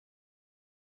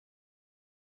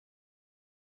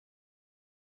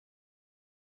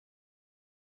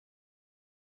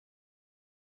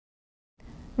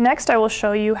Next, I will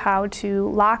show you how to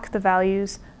lock the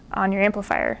values on your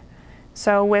amplifier.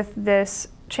 So with this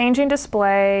changing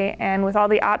display and with all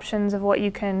the options of what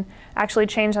you can actually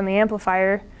change on the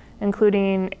amplifier,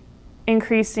 including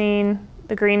increasing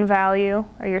the green value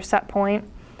or your set point,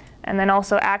 and then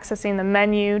also accessing the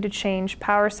menu to change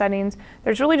power settings,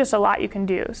 there's really just a lot you can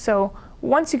do. So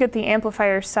once you get the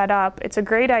amplifier set up, it's a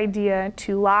great idea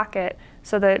to lock it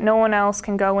so that no one else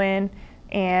can go in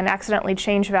and accidentally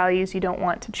change values you don't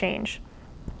want to change.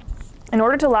 In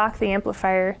order to lock the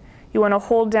amplifier, you want to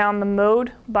hold down the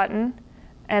mode button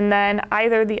and then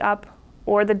either the up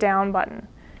or the down button.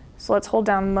 So let's hold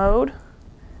down mode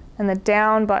and the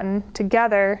down button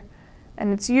together,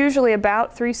 and it's usually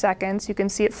about 3 seconds. You can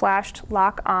see it flashed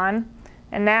lock on,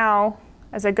 and now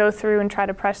as I go through and try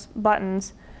to press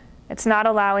buttons, it's not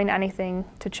allowing anything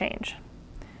to change.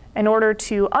 In order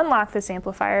to unlock this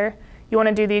amplifier, you want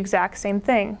to do the exact same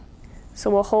thing. So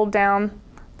we'll hold down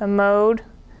the mode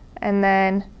and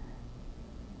then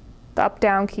the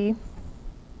up-down key,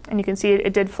 and you can see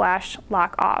it did flash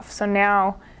lock off. So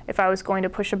now if I was going to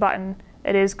push a button,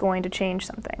 it is going to change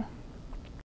something.